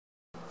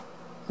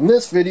In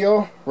this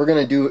video, we're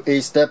going to do a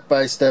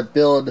step-by-step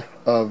build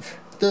of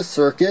this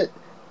circuit,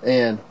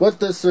 and what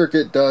this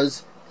circuit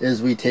does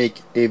is we take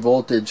a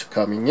voltage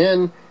coming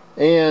in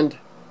and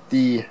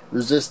the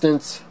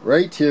resistance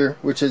right here,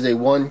 which is a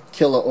 1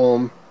 kilo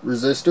ohm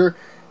resistor,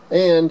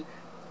 and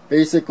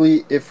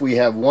basically if we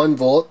have 1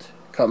 volt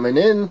coming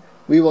in,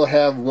 we will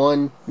have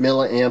 1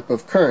 milliamp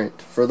of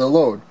current for the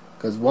load,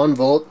 because 1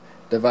 volt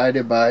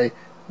divided by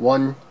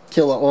 1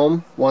 kilo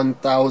ohm,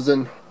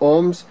 1000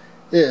 ohms,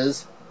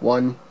 is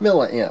 1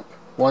 milliamp,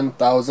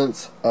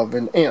 1/1000th of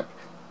an amp.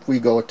 If we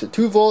go to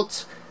 2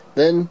 volts,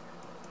 then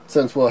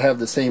since we'll have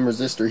the same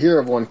resistor here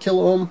of 1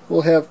 kilo ohm,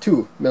 we'll have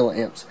 2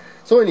 milliamps.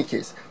 So in any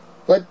case,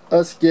 let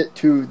us get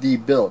to the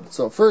build.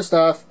 So first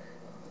off,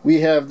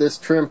 we have this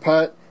trim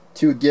pot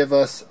to give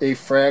us a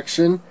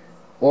fraction,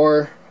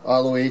 or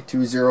all the way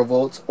to 0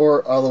 volts,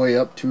 or all the way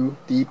up to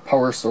the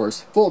power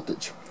source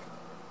voltage.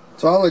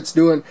 So all it's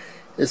doing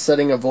is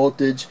setting a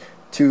voltage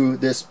to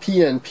this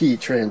PNP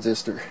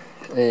transistor,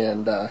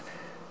 and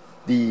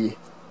the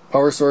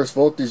power source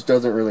voltage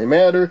doesn't really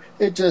matter,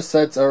 it just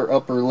sets our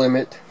upper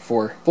limit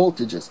for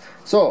voltages.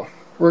 So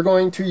we're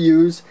going to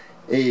use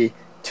a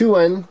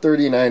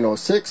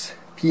 2N3906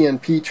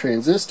 PNP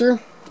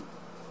transistor,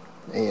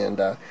 and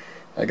I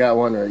got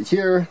one right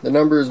here. The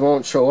numbers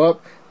won't show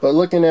up, but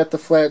looking at the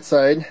flat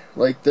side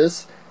like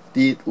this,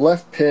 the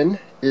left pin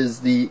is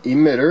the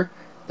emitter,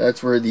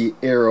 that's where the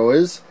arrow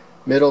is,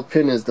 middle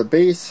pin is the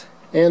base,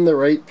 and the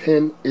right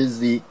pin is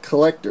the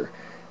collector.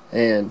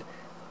 And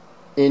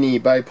any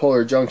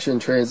bipolar junction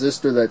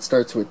transistor that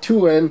starts with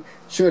 2N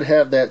should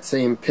have that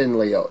same pin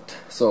layout.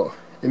 So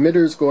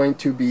emitter is going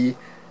to be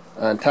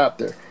on top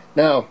there.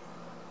 Now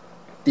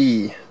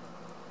the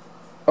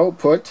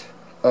output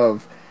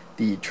of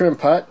the trim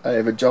pot, I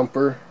have a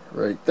jumper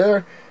right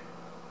there,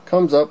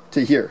 comes up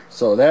to here.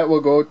 So that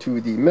will go to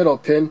the middle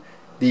pin,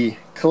 the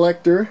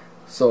collector,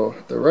 so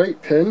the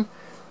right pin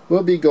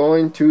will be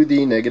going to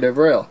the negative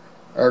rail,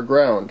 our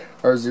ground,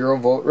 our 0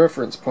 volt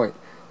reference point.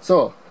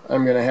 So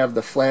I'm going to have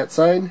the flat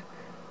side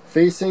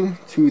facing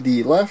to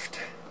the left,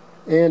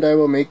 and I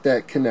will make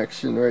that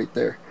connection right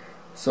there.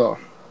 So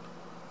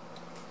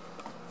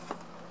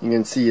you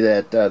can see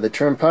that the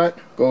trim pot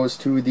goes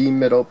to the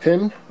middle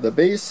pin, the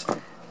base,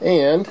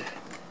 and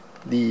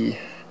the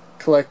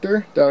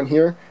collector down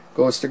here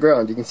goes to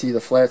ground. You can see the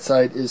flat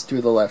side is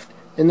to the left,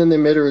 and then the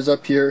emitter is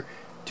up here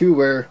to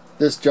where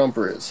this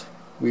jumper is.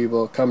 We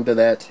will come to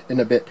that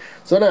in a bit.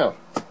 So now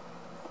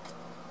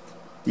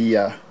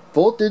the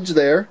voltage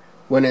there,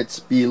 when it's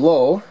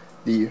below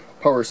the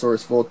power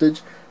source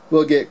voltage,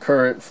 we'll get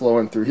current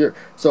flowing through here.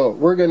 So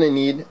we're going to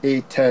need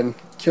a 10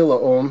 kilo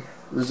ohm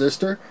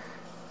resistor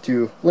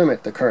to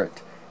limit the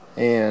current.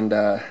 And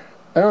I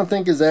don't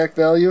think exact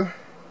value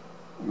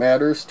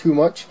matters too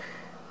much.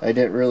 I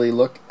didn't really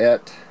look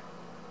at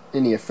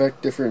any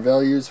effect different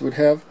values would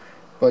have,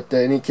 but in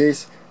any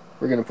case,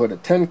 we're going to put a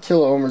 10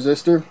 kilo ohm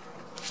resistor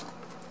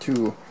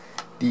to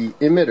the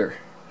emitter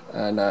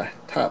on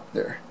top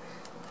there.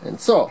 And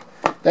so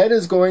that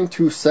is going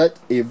to set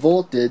a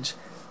voltage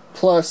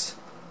plus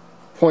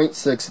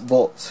 0.6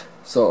 volts.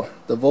 So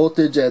the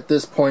voltage at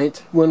this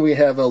point, when we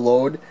have a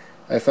load,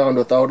 I found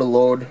without a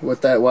load,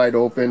 with that wide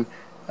open,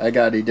 I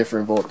got a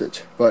different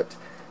voltage. But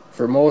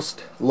for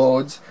most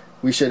loads,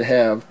 we should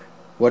have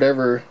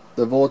whatever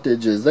the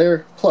voltage is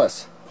there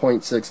plus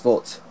 0.6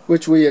 volts,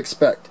 which we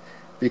expect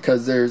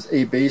because there's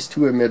a base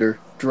to emitter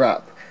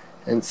drop.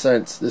 And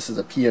since this is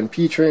a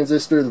PNP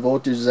transistor, the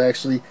voltage is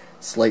actually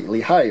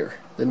slightly higher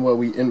than what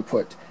we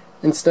input,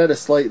 instead of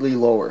slightly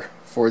lower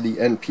for the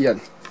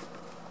NPN.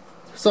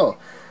 So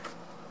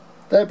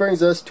that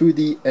brings us to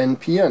the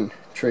NPN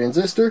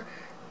transistor,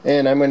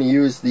 and I'm going to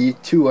use the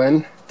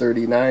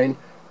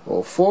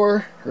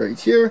 2N3904 right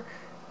here,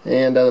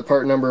 and the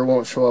part number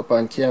won't show up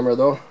on camera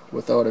though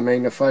without a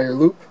magnifier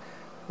loop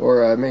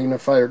or a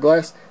magnifier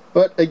glass.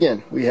 But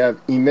again, we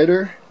have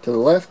emitter to the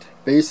left,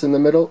 base in the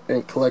middle,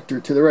 and collector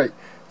to the right.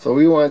 So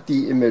we want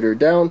the emitter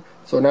down,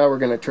 so now we're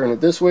going to turn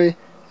it this way,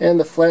 and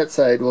the flat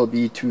side will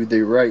be to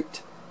the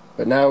right.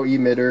 But now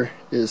emitter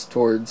is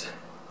towards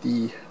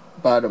the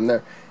bottom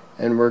there,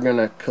 and we're going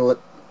to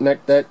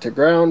connect that to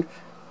ground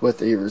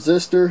with a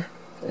resistor.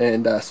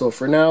 And so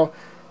for now,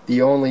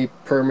 the only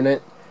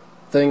permanent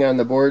thing on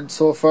the board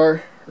so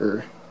far,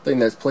 or thing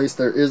that's placed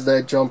there, is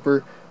that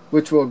jumper,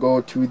 which will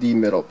go to the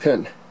middle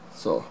pin.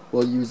 So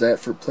we'll use that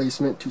for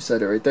placement to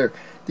set it right there.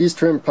 These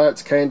trim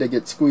pots kind of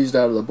get squeezed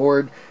out of the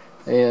board,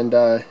 and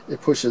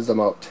it pushes them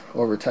out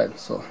over time.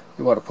 So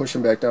you want to push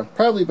them back down.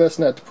 Probably best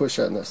not to push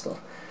on this though.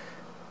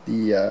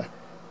 The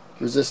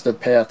resistive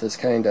path is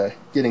kind of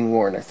getting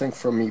worn, I think,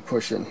 from me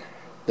pushing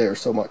there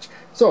so much.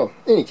 So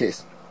in any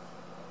case,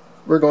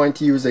 we're going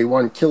to use a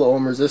 1 kilo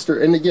ohm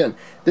resistor, and again,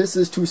 this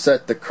is to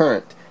set the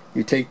current.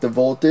 You take the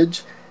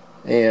voltage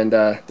and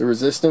the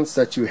resistance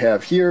that you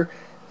have here,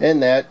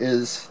 and that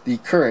is the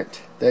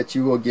current that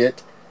you will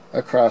get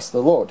across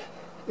the load,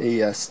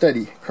 a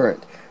steady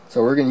current.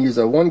 So we're going to use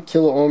a 1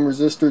 kilo ohm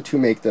resistor to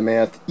make the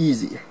math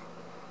easy,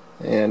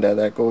 and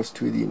that goes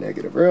to the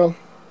negative rail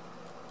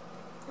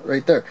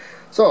right there.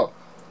 So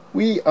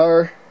we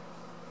are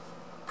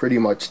pretty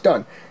much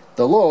done.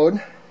 The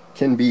load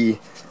can be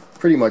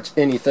pretty much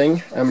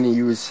anything. I'm going to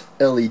use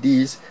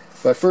LEDs,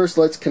 but first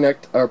let's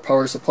connect our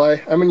power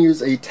supply. I'm going to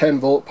use a 10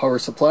 volt power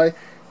supply.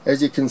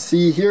 As you can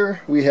see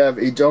here, we have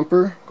a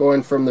jumper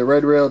going from the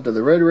red rail to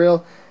the red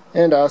rail,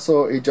 and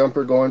also a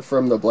jumper going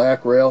from the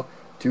black rail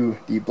to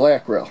the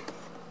black rail.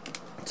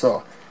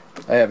 So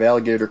I have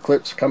alligator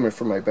clips coming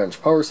from my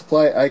bench power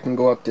supply. I can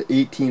go up to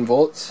 18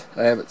 volts.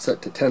 I have it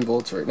set to 10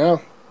 volts right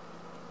now,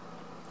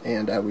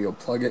 and I will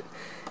plug it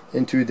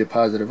into the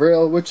positive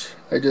rail, which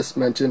I just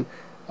mentioned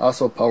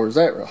also powers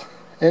that rail.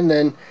 And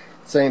then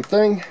same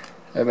thing,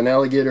 I have an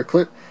alligator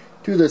clip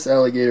to this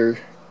alligator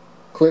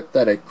clip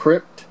that I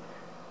crimped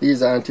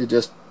these onto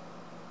just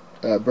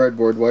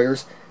breadboard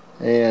wires,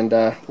 and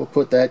we'll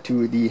put that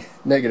to the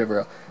negative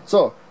rail.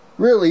 So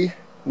really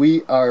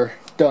we are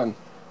done.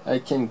 I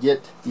can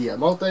get the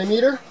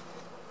multimeter,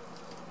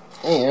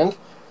 and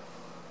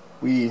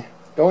we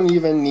don't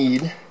even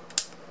need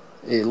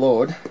a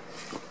load.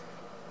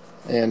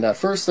 And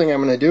first thing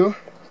I'm going to do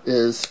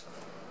is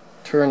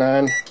turn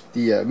on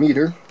the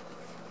meter,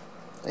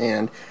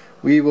 and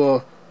we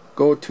will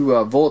go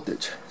to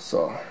voltage.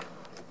 So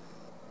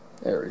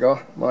there we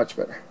go, much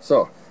better.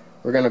 So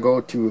we're going to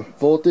go to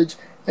voltage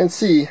and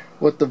see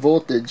what the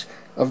voltage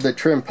of the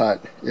trim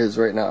pot is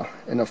right now.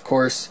 And of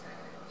course,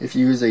 if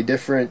you use a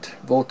different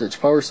voltage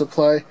power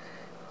supply,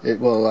 it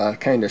will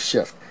kind of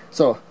shift.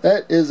 So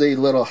that is a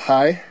little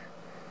high,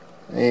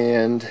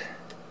 and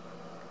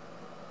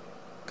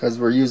because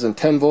we're using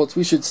 10 volts,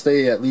 we should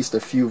stay at least a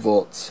few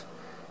volts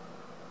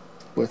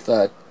with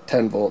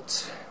 10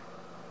 volts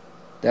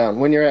down.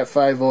 When you're at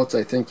 5 volts,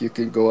 I think you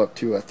could go up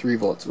to 3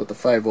 volts with a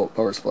 5 volt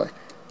power supply.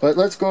 But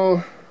let's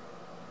go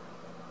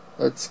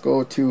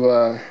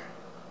to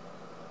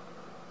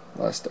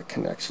lost a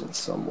connection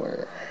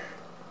somewhere.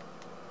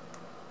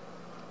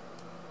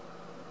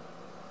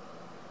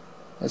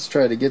 Let's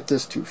try to get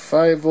this to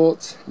 5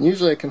 volts.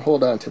 Usually I can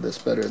hold on to this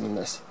better than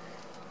this.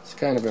 It's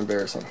kind of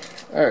embarrassing.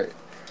 Alright,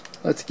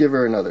 let's give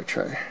her another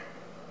try.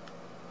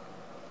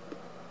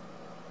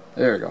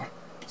 There we go.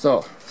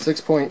 So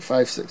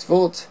 6.56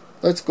 volts.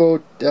 Let's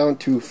go down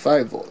to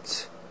 5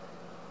 volts.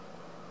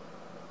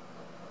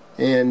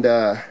 And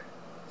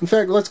in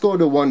fact, let's go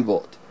to 1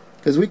 volt,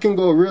 because we can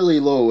go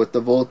really low with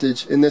the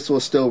voltage and this will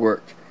still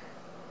work.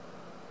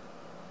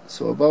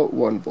 So about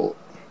 1 volt.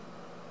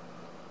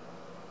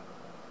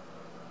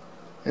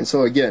 And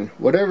so again,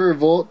 whatever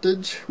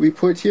voltage we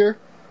put here,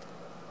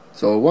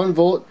 so 1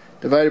 volt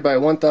divided by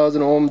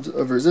 1000 ohms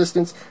of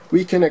resistance,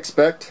 we can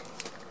expect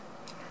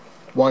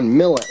 1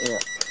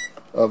 milliamp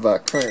of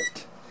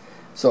current.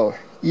 So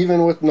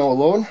even with no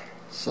load,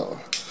 so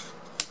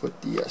put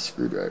the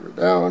screwdriver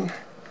down,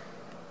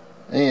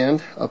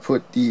 and I'll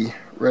put the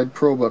red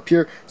probe up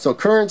here. So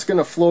current's going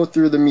to flow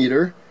through the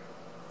meter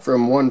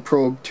from one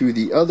probe to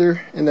the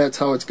other, and that's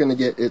how it's going to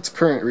get its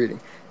current reading.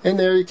 And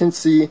there you can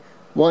see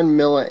 1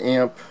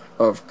 milliamp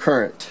of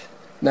current.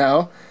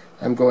 Now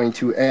I'm going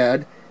to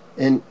add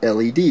an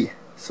LED.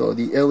 So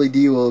the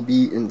LED will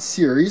be in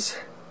series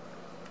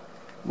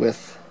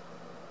with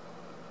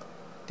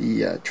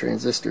the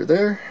transistor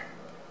there.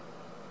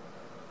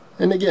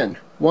 And again,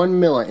 1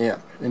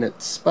 milliamp, and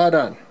it's spot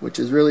on, which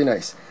is really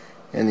nice.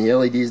 And the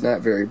LED is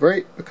not very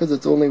bright because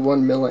it's only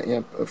 1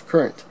 milliamp of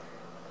current.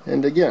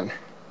 And again,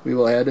 we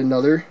will add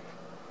another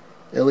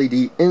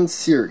LED in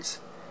series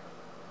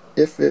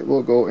if it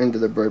will go into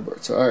the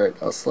breadboard. So alright,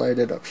 I'll slide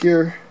it up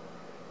here,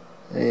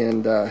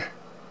 and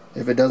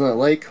if it doesn't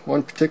like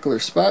one particular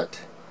spot,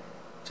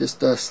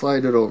 just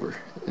slide it over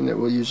and it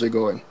will usually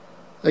go in.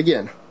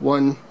 Again,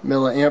 1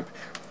 milliamp,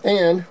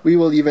 and we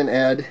will even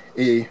add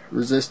a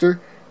resistor.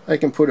 I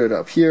can put it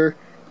up here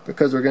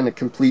because we're going to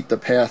complete the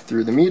path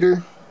through the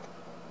meter.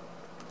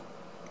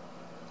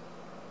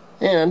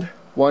 And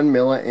 1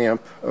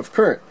 milliamp of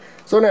current.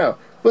 So now,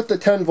 with the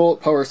 10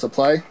 volt power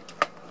supply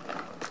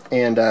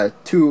and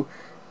 2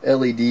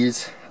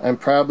 LEDs, I'm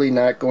probably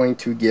not going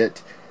to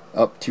get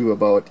up to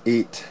about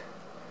 8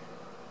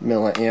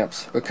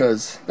 milliamps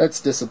because that's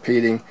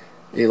dissipating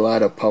a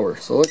lot of power.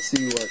 So let's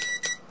see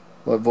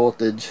what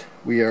voltage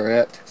we are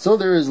at. So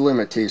there is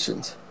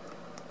limitations,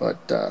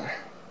 but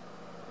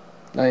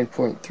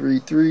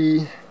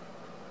 9.33.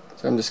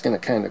 So I'm just going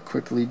to kind of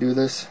quickly do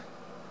this.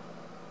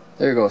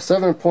 There you go,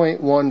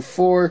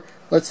 7.14.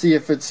 Let's see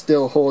if it's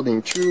still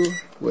holding true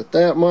with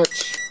that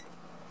much.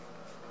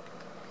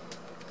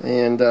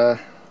 And I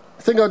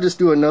think I'll just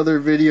do another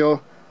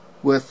video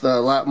with a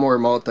lot more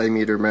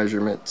multimeter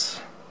measurements.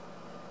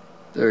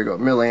 There you go,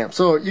 milliamp.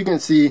 So you can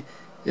see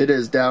it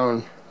is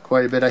down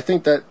quite a bit. I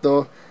think that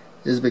though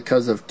is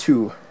because of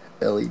 2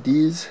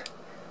 LEDs,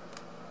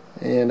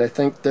 and I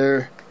think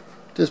they're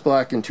just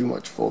blocking too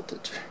much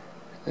voltage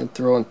and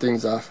throwing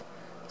things off.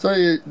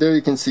 So there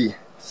you can see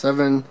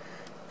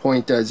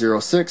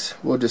 7.06.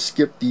 We'll just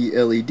skip the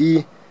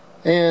LED,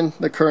 and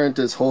the current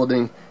is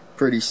holding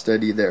pretty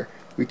steady there.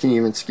 We can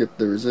even skip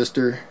the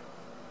resistor,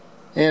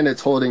 and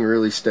it's holding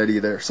really steady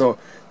there. So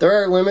there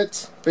are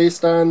limits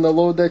based on the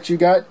load that you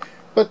got,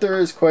 but there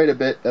is quite a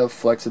bit of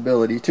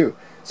flexibility too.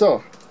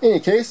 So, in any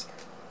case,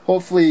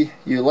 hopefully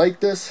you like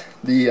this.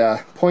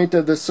 The point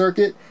of this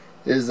circuit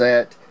is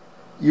that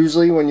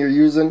usually when you're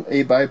using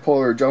a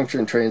bipolar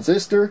junction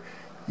transistor,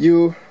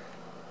 you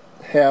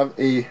have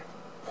a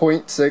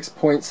 0.6,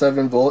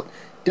 0.7 volt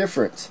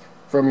difference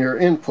from your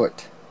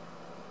input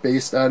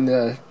based on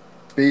the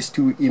base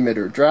 2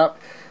 emitter drop,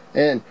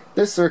 and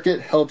this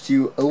circuit helps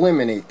you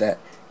eliminate that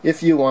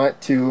if you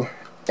want to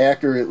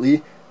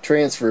accurately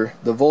transfer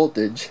the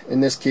voltage,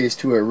 in this case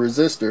to a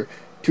resistor,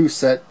 to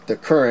set the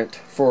current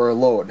for a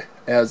load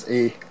as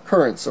a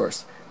current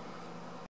source.